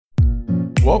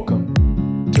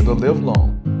Welcome to the Live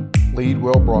Long, Lead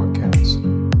Well broadcast.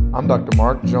 I'm Dr.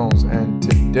 Mark Jones, and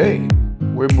today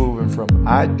we're moving from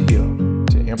idea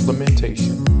to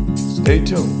implementation. Stay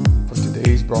tuned for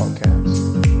today's broadcast.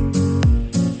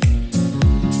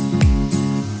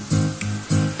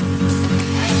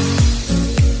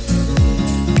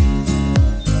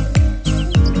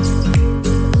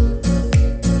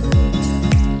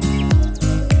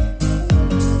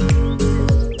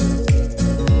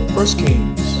 1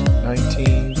 Kings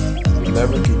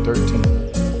 19:11 through 13.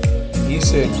 And he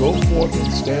said, "Go forth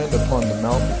and stand upon the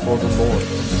mount before the Lord.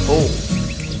 And behold,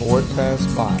 the Lord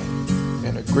passed by,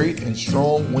 and a great and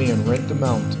strong wind rent the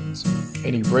mountains,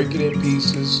 and he brake it in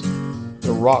pieces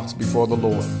the rocks before the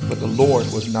Lord. But the Lord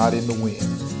was not in the wind.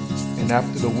 And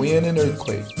after the wind an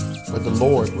earthquake, but the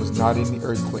Lord was not in the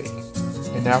earthquake.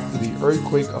 And after the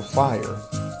earthquake a fire,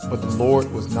 but the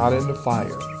Lord was not in the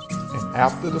fire. And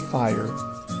after the fire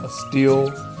a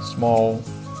still small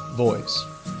voice."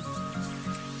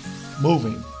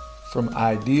 Moving from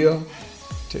idea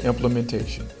to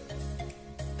implementation.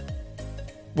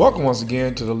 Welcome once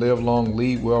again to the Live Long,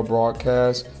 Lead Well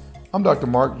broadcast. I'm Dr.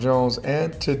 Mark Jones,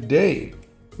 and today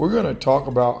we're going to talk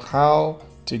about how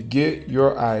to get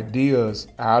your ideas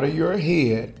out of your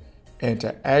head and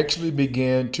to actually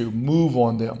begin to move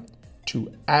on them,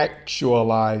 to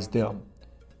actualize them.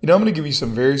 I'm going to give you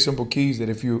some very simple keys that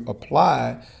if you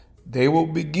apply, they will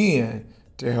begin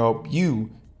to help you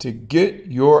to get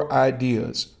your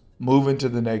ideas moving to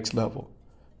the next level.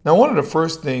 Now, one of the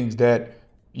first things that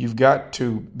you've got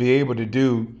to be able to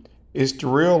do is to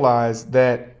realize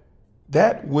that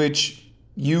which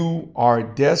you are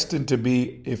destined to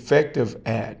be effective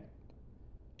at,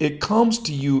 it comes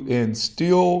to you in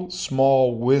still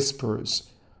small whispers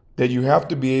that you have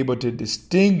to be able to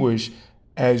distinguish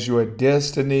as your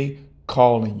destiny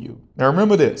calling you. Now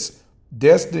remember this,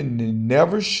 destiny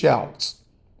never shouts,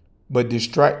 but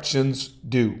distractions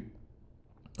do.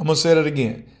 I'm going to say that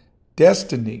again.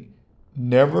 Destiny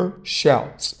never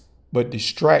shouts, but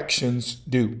distractions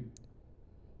do.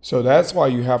 So that's why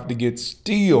you have to get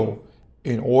still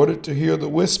in order to hear the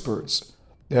whispers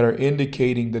that are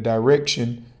indicating the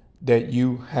direction that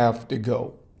you have to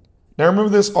go. Now remember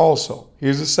this also.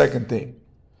 Here's the second thing.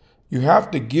 You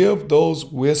have to give those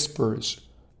whispers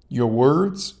your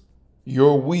words,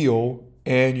 your will,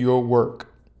 and your work.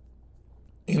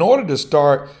 In order to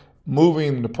start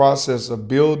moving the process of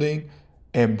building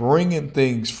and bringing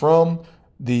things from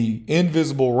the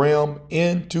invisible realm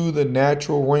into the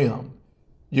natural realm,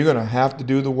 you're going to have to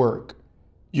do the work.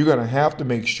 You're going to have to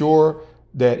make sure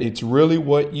that it's really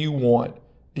what you want.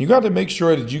 You got to make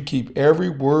sure that you keep every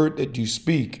word that you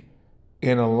speak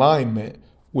in alignment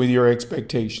with your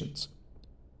expectations.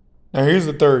 Now, here's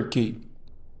the third key.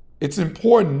 It's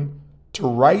important to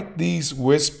write these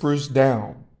whispers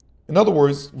down. In other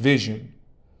words, vision,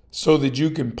 so that you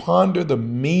can ponder the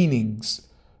meanings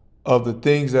of the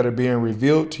things that are being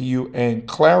revealed to you and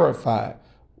clarify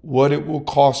what it will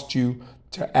cost you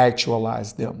to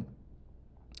actualize them.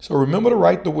 So remember to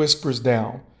write the whispers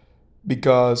down,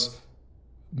 because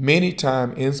many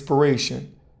times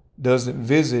inspiration doesn't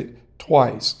visit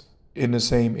twice in the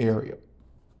same area.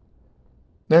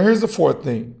 Now here's the fourth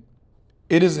thing.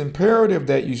 It is imperative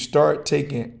that you start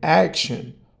taking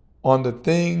action on the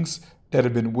things that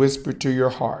have been whispered to your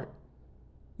heart.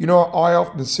 I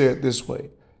often say it this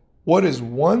way. What is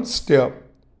one step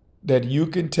that you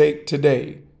can take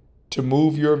today to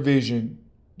move your vision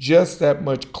just that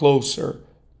much closer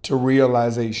to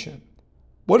realization?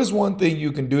 What is one thing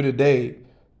you can do today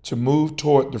to move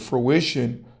toward the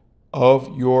fruition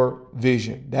of your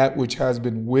vision, that which has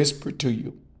been whispered to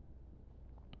you?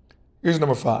 Here's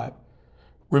number 5.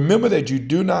 Remember that you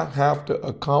do not have to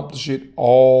accomplish it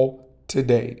all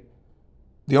today.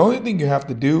 The only thing you have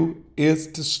to do is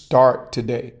to start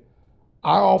today.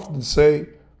 I often say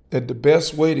that the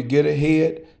best way to get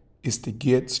ahead is to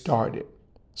get started.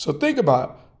 So think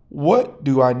about, what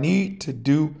do I need to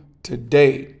do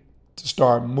today to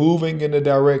start moving in the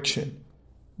direction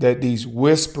that these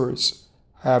whispers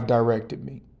have directed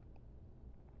me?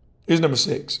 Here's number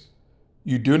 6.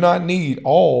 You do not need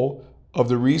all of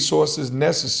the resources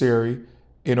necessary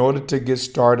in order to get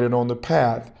started on the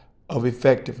path of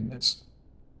effectiveness.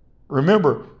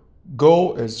 Remember,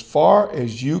 go as far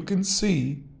as you can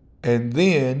see, and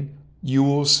then you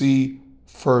will see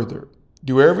further.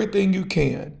 Do everything you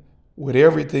can with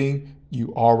everything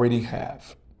you already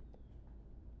have.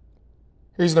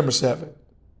 Here's number 7.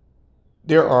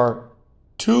 There are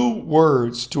 2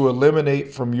 words to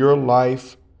eliminate from your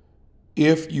life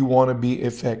if you want to be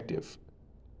effective.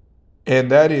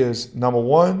 And that is, number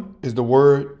 1 is the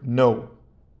word no.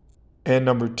 And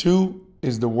number 2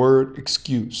 is the word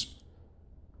excuse.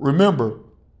 Remember,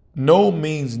 no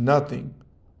means nothing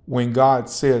when God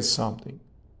says something.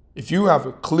 If you have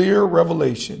a clear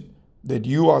revelation that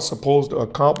you are supposed to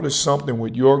accomplish something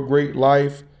with your great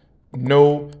life,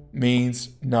 no means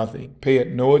nothing. Pay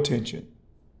it no attention.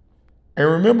 And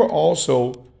remember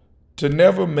also to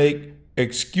never make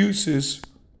excuses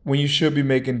when you should be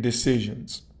making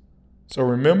decisions. So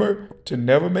remember to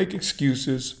never make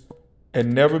excuses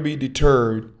and never be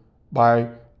deterred by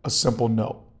a simple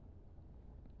no.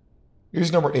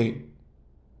 Here's number 8.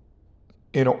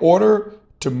 In order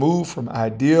to move from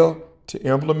idea to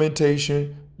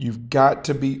implementation, you've got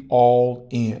to be all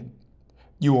in.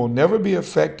 You will never be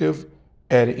effective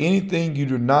at anything you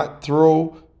do not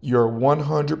throw your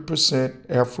 100%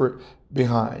 effort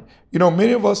behind.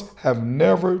 Many of us have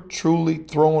never truly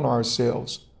thrown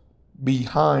ourselves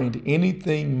behind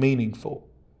anything meaningful.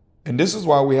 And this is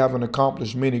why we haven't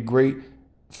accomplished many great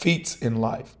feats in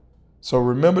life. So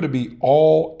remember to be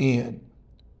all in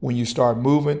when you start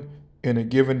moving in a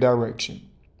given direction.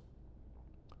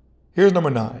 Here's number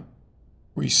 9.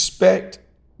 Respect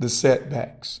the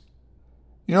setbacks.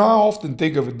 I often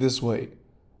think of it this way.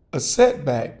 A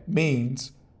setback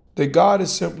means that God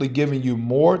is simply giving you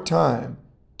more time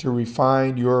to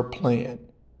refine your plan.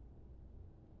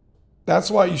 That's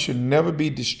why you should never be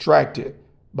distracted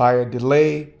by a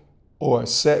delay or a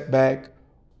setback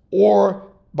or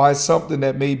by something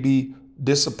that may be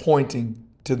disappointing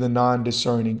to the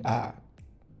non-discerning eye.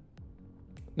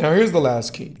 Now, here's the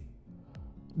last key.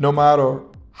 No matter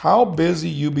how busy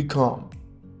you become,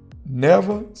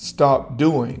 never stop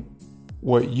doing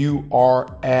what you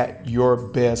are at your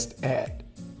best at.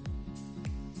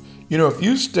 If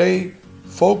you stay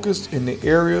focused in the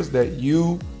areas that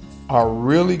you are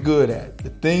really good at, the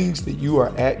things that you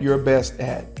are at your best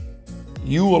at,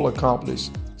 you will accomplish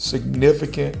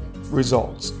significant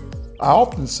results. I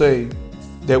often say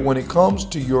that when it comes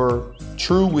to your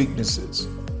true weaknesses,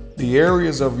 the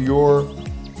areas of your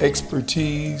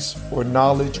expertise or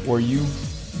knowledge where you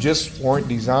just weren't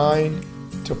designed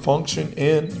to function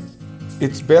in,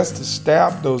 it's best to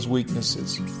staff those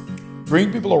weaknesses.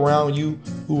 Bring people around you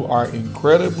who are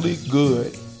incredibly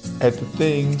good at the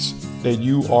things that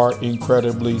you are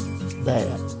incredibly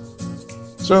bad.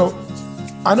 So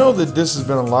I know that this has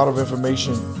been a lot of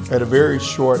information at a very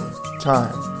short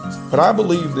time, but I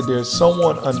believe that there's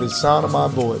someone under the sound of my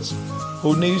voice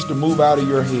who needs to move out of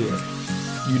your head.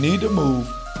 You need to move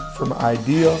from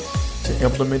idea to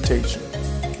implementation.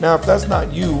 Now, if that's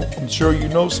not you, I'm sure you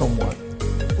know someone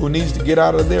who needs to get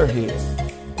out of their head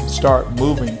and start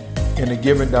moving in a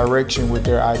given direction with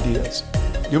their ideas.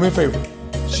 Do me a favor,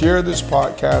 share this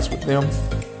podcast with them.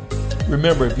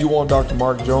 Remember, if you want Dr.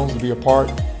 Mark Jones to be a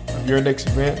part of your next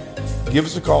event, give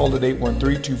us a call at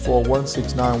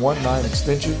 813-241-6919,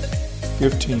 extension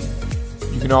 15.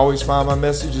 You can always find my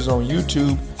messages on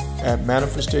YouTube at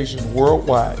Manifestations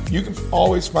Worldwide. You can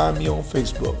always find me on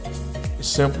Facebook. It's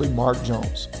simply Mark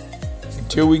Jones.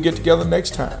 Until we get together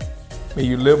next time, may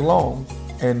you live long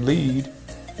and lead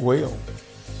well.